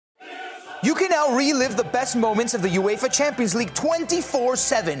You can now relive the best moments of the UEFA Champions League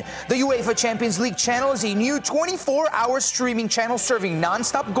 24/7. The UEFA Champions League channel is a new 24-hour streaming channel serving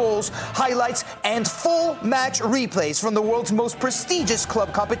non-stop goals, highlights, and full match replays from the world's most prestigious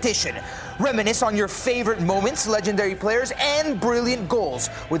club competition. Reminisce on your favorite moments, legendary players, and brilliant goals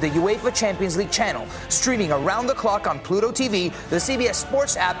with the UEFA Champions League channel, streaming around the clock on Pluto TV, the CBS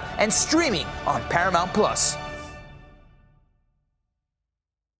Sports app, and streaming on Paramount+.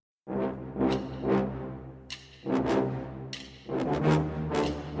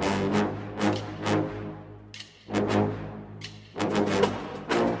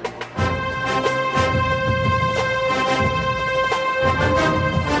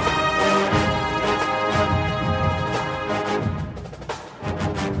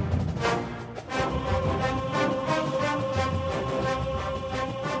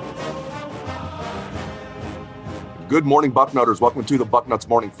 Good morning, Bucknutters. Welcome to the Bucknuts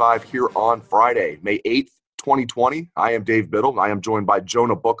Morning Five here on Friday, May 8th, 2020. I am Dave Biddle, and I am joined by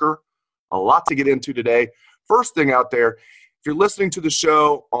Jonah Booker. A lot to get into today. First thing out there, if you're listening to the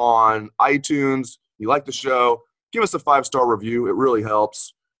show on iTunes, you like the show, give us a 5-star review. It really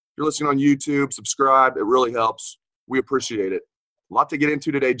helps. If you're listening on YouTube, subscribe. It really helps. We appreciate it. A lot to get into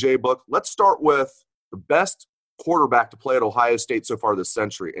today, J-Book. Let's start with the best quarterback to play at Ohio State so far this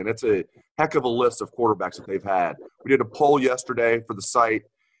century, and it's a heck of a list of quarterbacks that they've had. We did a poll yesterday for the site,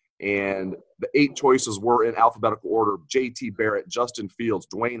 and the 8 choices were in alphabetical order: J.T. Barrett, Justin Fields,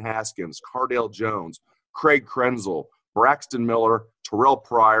 Dwayne Haskins, Cardale Jones, Craig Krenzel, Braxton Miller, Terrell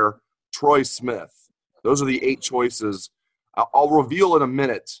Pryor, Troy Smith. Those are the 8 choices. I'll reveal in a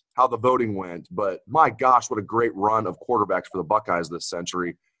minute how the voting went, but my gosh, what a great run of quarterbacks for the Buckeyes this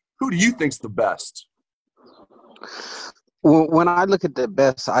century. Who do you think's the best? Well, when I look at the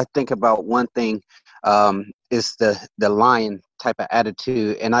best, I think about one thing, is the lion type of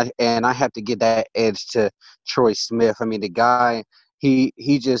attitude, and I have to give that edge to Troy Smith. I mean, the guy, he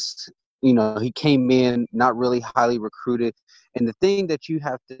just, he came in not really highly recruited, and the thing that you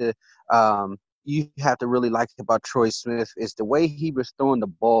have to really like about Troy Smith is the way he was throwing the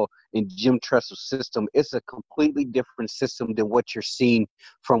ball in Jim Tressel's system. It's a completely different system than what you're seeing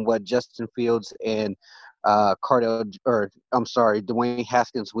from what Justin Fields and Dwayne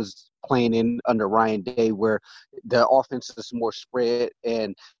Haskins was playing in under Ryan Day, where the offense is more spread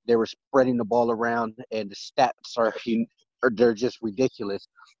and they were spreading the ball around, and the stats they're just ridiculous.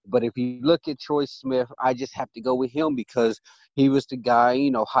 But if you look at Troy Smith, I just have to go with him because he was the guy,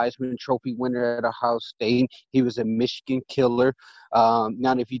 Heisman Trophy winner at Ohio State. He was a Michigan killer. Now,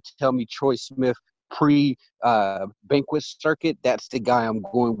 if you tell me Troy Smith pre-banquet circuit, that's the guy I'm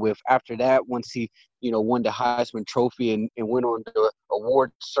going with. After that, once he, won the Heisman Trophy and went on the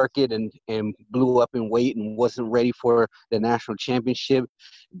award circuit and blew up in weight and wasn't ready for the national championship,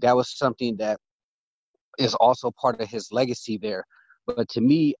 that was something that is also part of his legacy there. But to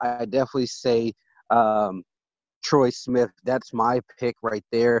me, I definitely say Troy Smith. That's my pick right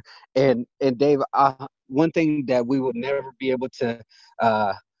there. And Dave, one thing that we will never be able to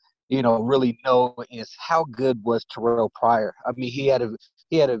really know is how good was Terrell Pryor. I mean, he had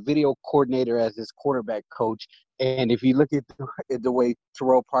a video coordinator as his quarterback coach, and if you look at the way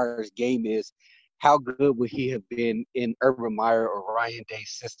Terrell Pryor's game is, how good would he have been in Urban Meyer or Ryan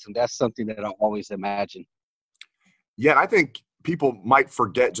Day's system? That's something that I always imagine. Yeah, I think people might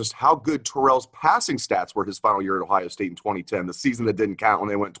forget just how good Terrell's passing stats were his final year at Ohio State in 2010, the season that didn't count when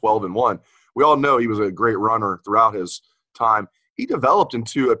they went 12-1. We all know he was a great runner throughout his time. He developed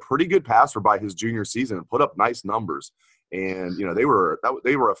into a pretty good passer by his junior season and put up nice numbers. And, they were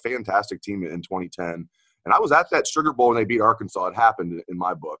a fantastic team in 2010. And I was at that Sugar Bowl when they beat Arkansas. It happened in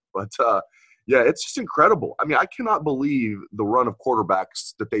my book. But, it's just incredible. I mean, I cannot believe the run of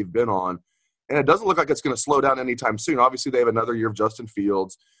quarterbacks that they've been on. And it doesn't look like it's going to slow down anytime soon. Obviously, they have another year of Justin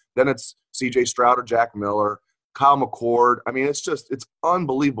Fields. Then it's C.J. Stroud or Jack Miller, Kyle McCord. I mean, it's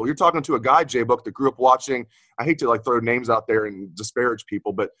unbelievable. You're talking to a guy, J-Book, that grew up watching – I hate to, throw names out there and disparage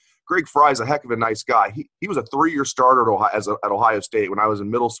people, but Greg Fry's a heck of a nice guy. He was a 3-year starter at Ohio State when I was in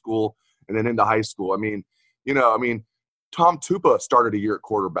middle school and then into high school. I mean, Tom Tupa started a year at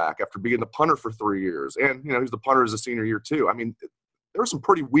quarterback after being the punter for 3 years. And, he was the punter as a senior year too. I mean, there were some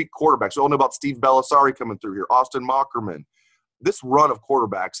pretty weak quarterbacks. We all know about Steve Bellisari coming through here, Austin Mockerman. This run of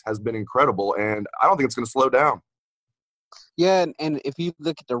quarterbacks has been incredible, and I don't think it's going to slow down. Yeah, and if you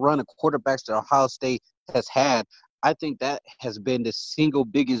look at the run of quarterbacks that Ohio State has had, I think that has been the single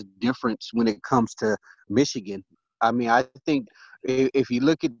biggest difference when it comes to Michigan. I mean, I think if you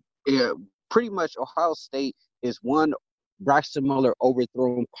look at pretty much Ohio State is one Braxton Miller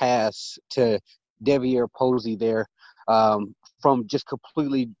overthrown pass to Devier Posey there from just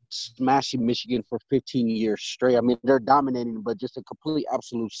completely smashing Michigan for 15 years straight. I mean, they're dominating, but just a complete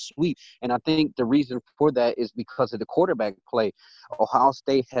absolute sweep. And I think the reason for that is because of the quarterback play. Ohio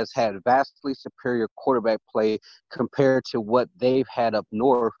State has had vastly superior quarterback play compared to what they've had up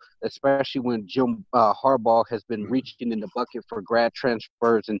north, especially when Jim Harbaugh has been reaching in the bucket for grad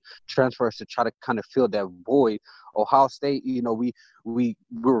transfers and transfers to try to kind of fill that void. Ohio State, we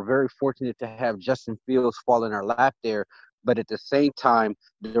were very fortunate to have Justin Fields fall in our lap there. But at the same time,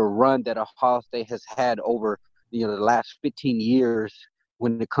 the run that Ohio State has had over, the last 15 years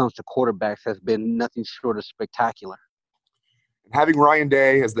when it comes to quarterbacks has been nothing short of spectacular. Having Ryan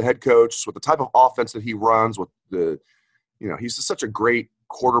Day as the head coach with the type of offense that he runs, with he's just such a great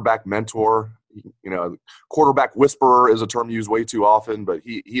quarterback mentor. Quarterback whisperer is a term used way too often, but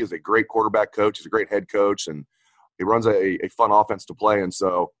he is a great quarterback coach. He's a great head coach, and he runs a fun offense to play. And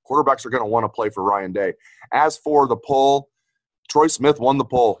so quarterbacks are going to want to play for Ryan Day. As for the poll, Troy Smith won the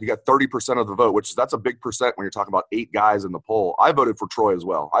poll. He got 30% of the vote, that's a big percent when you're talking about 8 guys in the poll. I voted for Troy as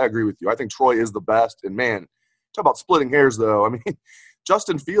well. I agree with you. I think Troy is the best. And, man, talk about splitting hairs, though. I mean,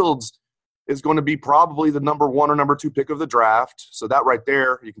 Justin Fields is going to be probably the number 1 or number 2 pick of the draft. So that right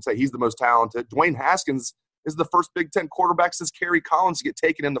there, you can say he's the most talented. Dwayne Haskins is the first Big Ten quarterback since Kerry Collins to get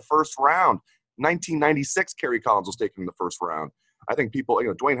taken in the first round. 1996, Kerry Collins was taken in the first round. I think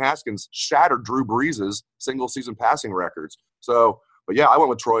Dwayne Haskins shattered Drew Brees' single-season passing records. So, but yeah, I went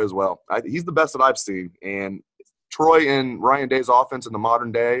with Troy as well. He's the best that I've seen. And Troy and Ryan Day's offense in the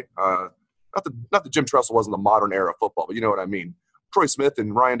modern day, not that Jim Tressel wasn't the modern era of football, but you know what I mean. Troy Smith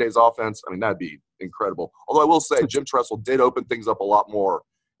and Ryan Day's offense, that'd be incredible. Although I will say Jim Tressel did open things up a lot more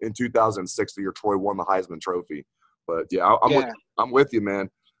in 2006, the year Troy won the Heisman Trophy. But yeah, I'm with you, man.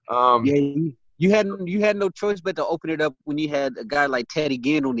 You had no choice but to open it up when you had a guy like Teddy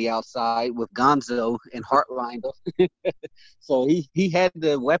Ginn on the outside with Gonzo and Hartline. So he had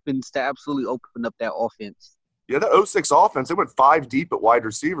the weapons to absolutely open up that offense. Yeah, that 06 offense, they went 5 deep at wide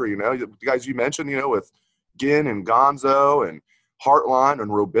receiver, the guys you mentioned, with Ginn and Gonzo and Hartline and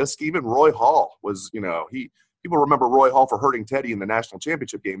Robisky. Even Roy Hall was, people remember Roy Hall for hurting Teddy in the national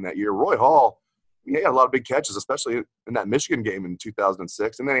championship game that year. Roy Hall, he had a lot of big catches, especially in that Michigan game in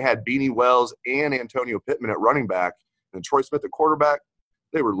 2006. And then they had Beanie Wells and Antonio Pittman at running back and Troy Smith at quarterback.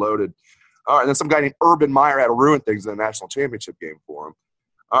 They were loaded. All right, and then some guy named Urban Meyer had to ruin things in the national championship game for him.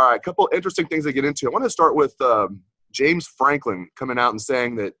 All right, a couple interesting things to get into. I want to start with James Franklin coming out and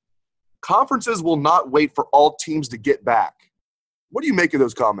saying that conferences will not wait for all teams to get back. What do you make of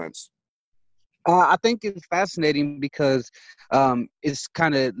those comments? I think it's fascinating because it's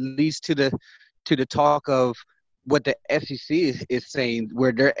kind of leads to the talk of what the SEC is saying,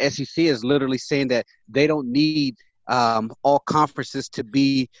 where their SEC is literally saying that they don't need all conferences to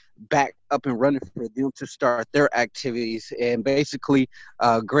be back up and running for them to start their activities. And basically,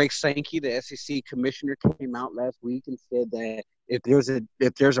 Greg Sankey, the SEC commissioner, came out last week and said that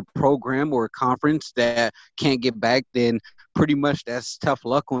if there's a program or a conference that can't get back, then pretty much that's tough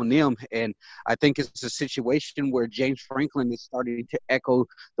luck on them. And I think it's a situation where James Franklin is starting to echo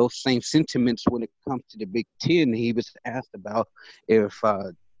those same sentiments when it comes to the Big Ten. He was asked about if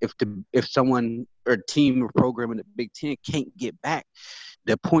someone or team or program in the Big Ten can't get back.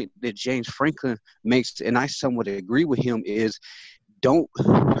 The point that James Franklin makes, and I somewhat agree with him, is don't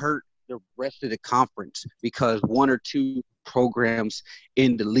hurt the rest of the conference because 1 or 2 programs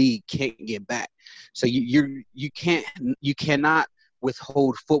in the league can't get back. So you cannot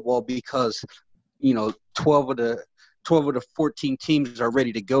withhold football because 12 of the 14 teams are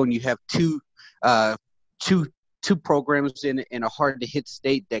ready to go, and you have two programs in a hard to hit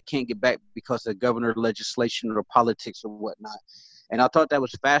state that can't get back because of governor legislation or politics or whatnot. And I thought that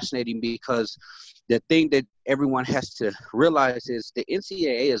was fascinating because the thing that everyone has to realize is the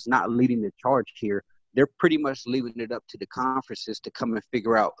NCAA is not leading the charge here. They're pretty much leaving it up to the conferences to come and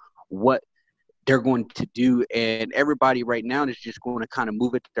figure out what they're going to do. And everybody right now is just going to kind of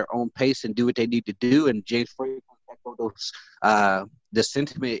move at their own pace and do what they need to do. And James Franklin echoed those, the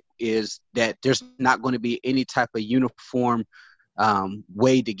sentiment is that there's not going to be any type of uniform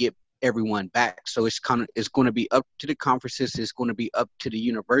way to get everyone back. So it's going to be up to the conferences. It's going to be up to the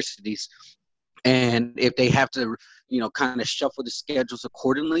universities. And if they have to, kind of shuffle the schedules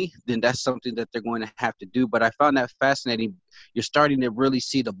accordingly, then that's something that they're going to have to do. But I found that fascinating. You're starting to really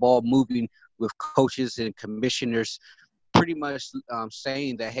see the ball moving with coaches and commissioners pretty much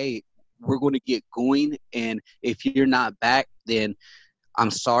saying that, hey, we're going to get going. And if you're not back, then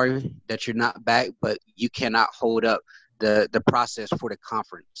I'm sorry that you're not back, but you cannot hold up the process for the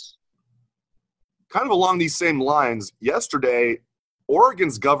conference. Kind of along these same lines, yesterday,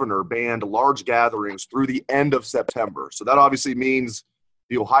 Oregon's governor banned large gatherings through the end of September. So that obviously means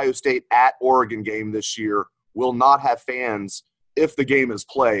the Ohio State at Oregon game this year will not have fans if the game is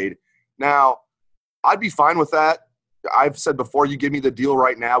played. Now, I'd be fine with that. I've said before, you give me the deal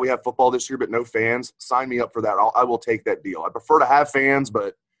right now. We have football this year, but no fans. Sign me up for that. I will take that deal. I prefer to have fans,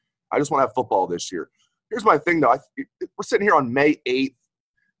 but I just want to have football this year. Here's my thing, though. We're sitting here on May 8th.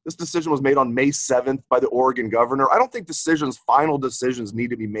 This decision was made on May 7th by the Oregon governor. I don't think final decisions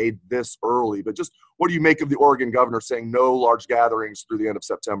need to be made this early, but just what do you make of the Oregon governor saying no large gatherings through the end of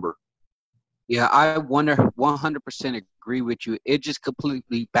September? Yeah, I 100% agree with you. It just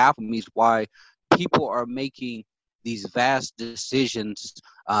completely baffles me why people are making these vast decisions,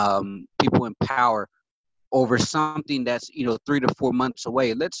 people in power, over something that's, 3 to 4 months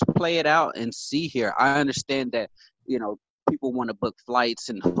away. Let's play it out and see here. I understand that, people want to book flights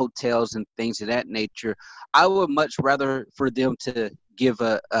and hotels and things of that nature. I would much rather for them to give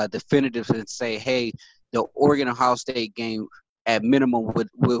a definitive and say, hey, the Oregon-Ohio State game at minimum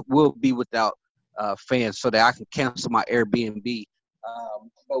will be without fans so that I can cancel my Airbnb.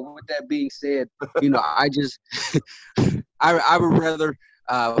 But with that being said, I just I would rather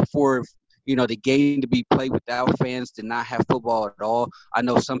for the game to be played without fans than not have football at all. I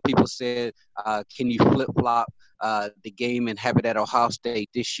know some people said, can you flip-flop the game and have it at Ohio State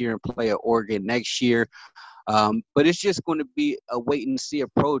this year and play at Oregon next year? But it's just going to be a wait-and-see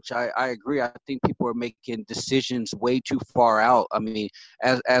approach. I agree. I think people are making decisions way too far out. I mean,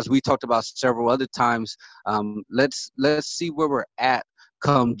 as we talked about several other times, let's see where we're at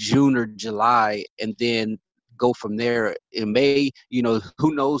come June or July, and then go from there. In May,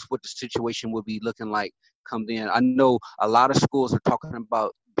 who knows what the situation will be looking like come then. I know a lot of schools are talking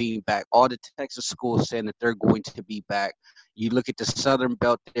about being back. All the Texas schools saying that they're going to be back. You look at the Southern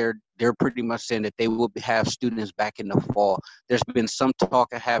Belt, they're pretty much saying that they will have students back in the fall. There's been some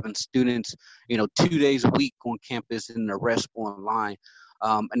talk of having students, 2 days a week on campus and the rest online.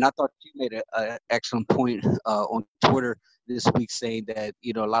 And I thought you made an excellent point on Twitter this week saying that,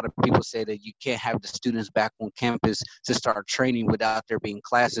 a lot of people say that you can't have the students back on campus to start training without there being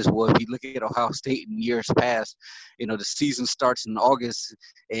classes. Well, if you look at Ohio State in years past, the season starts in August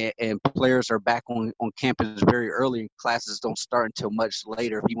and players are back on campus very early and classes don't start until much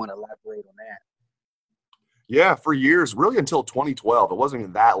later. If you want to elaborate on that. Yeah, for years, really until 2012. It wasn't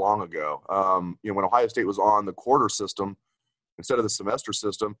even that long ago. When Ohio State was on the quarter system instead of the semester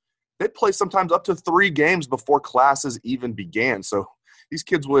system, they'd play sometimes up to 3 games before classes even began. So these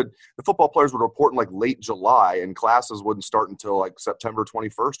kids the football players would report in like late July, and classes wouldn't start until like September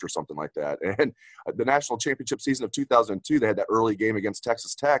 21st or something like that. And the national championship season of 2002, they had that early game against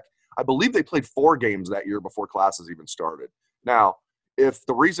Texas Tech. I believe they played 4 games that year before classes even started. Now, if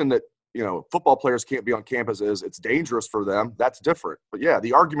the reason that football players can't be on campus is it's dangerous for them, that's different. But yeah,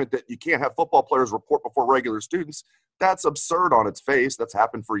 the argument that you can't have football players report before regular students, that's absurd on its face. That's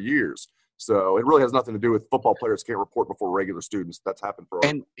happened for years. So it really has nothing to do with football players can't report before regular students. That's happened for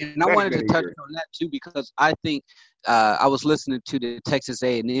and I wanted to touch on that too, because I think I was listening to the Texas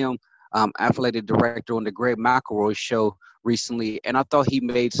A&M athletic director on the Greg McElroy show recently, and I thought he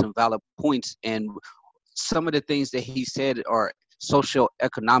made some valid points. And some of the things that he said are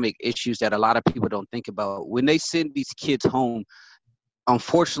socioeconomic issues that a lot of people don't think about. When they send these kids home,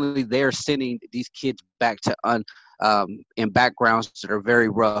 unfortunately, they're sending these kids back to in backgrounds that are very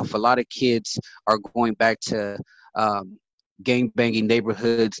rough. A lot of kids are going back to gang-banging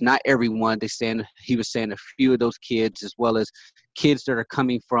neighborhoods. Not everyone. He was saying a few of those kids, as well as kids that are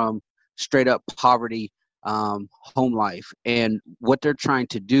coming from straight-up poverty home life. And what they're trying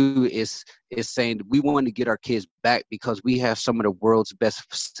to do is saying we want to get our kids back because we have some of the world's best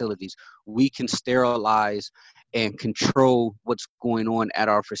facilities. We can sterilize and control what's going on at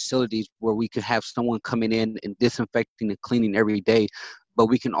our facilities, where we can have someone coming in and disinfecting and cleaning every day. But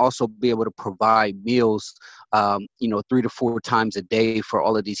we can also be able to provide meals, 3 to 4 times a day for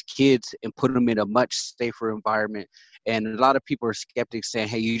all of these kids and put them in a much safer environment. And a lot of people are skeptics saying,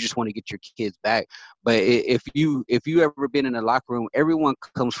 hey, you just want to get your kids back. But if you ever been in a locker room, everyone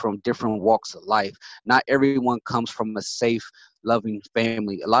comes from different walks of life. Not everyone comes from a safe, loving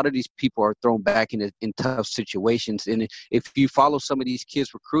family. A lot of these people are thrown back in tough situations. And if you follow some of these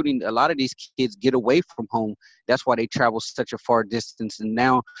kids recruiting, a lot of these kids get away from home. That's why they travel such a far distance. And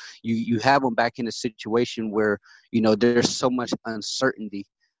now you have them back in a situation where, there's so much uncertainty.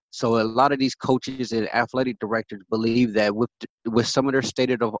 So a lot of these coaches and athletic directors believe that with some of their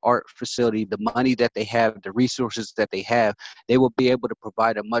state-of-the-art facility, the money that they have, the resources that they have, they will be able to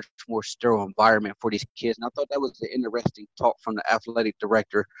provide a much more sterile environment for these kids. And I thought that was an interesting talk from the athletic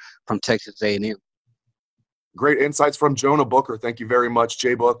director from Texas A&M. Great insights from Jonah Booker. Thank you very much,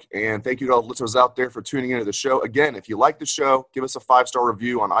 J-Book. And thank you to all the listeners out there for tuning into the show. Again, if you like the show, give us a 5-star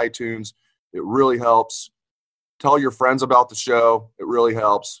review on iTunes. It really helps. Tell your friends about the show. It really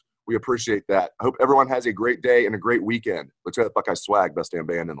helps. We appreciate that. I hope everyone has a great day and a great weekend. Let's hear that Buckeye swag, best damn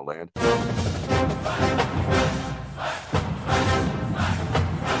band in the land.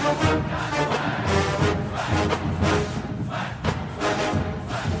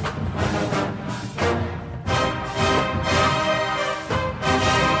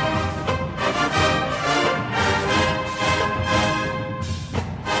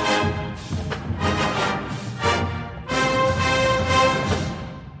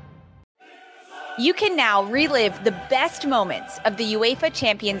 You can now relive the best moments of the UEFA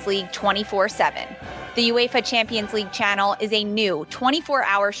Champions League 24/7. The UEFA Champions League channel is a new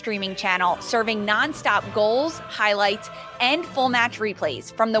 24-hour streaming channel serving nonstop goals, highlights, and full match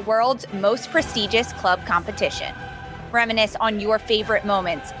replays from the world's most prestigious club competition. Reminisce on your favorite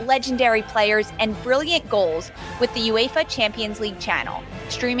moments, legendary players, and brilliant goals with the UEFA Champions League channel,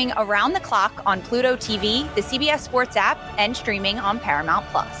 streaming around the clock on Pluto TV, the CBS Sports app, and streaming on Paramount+.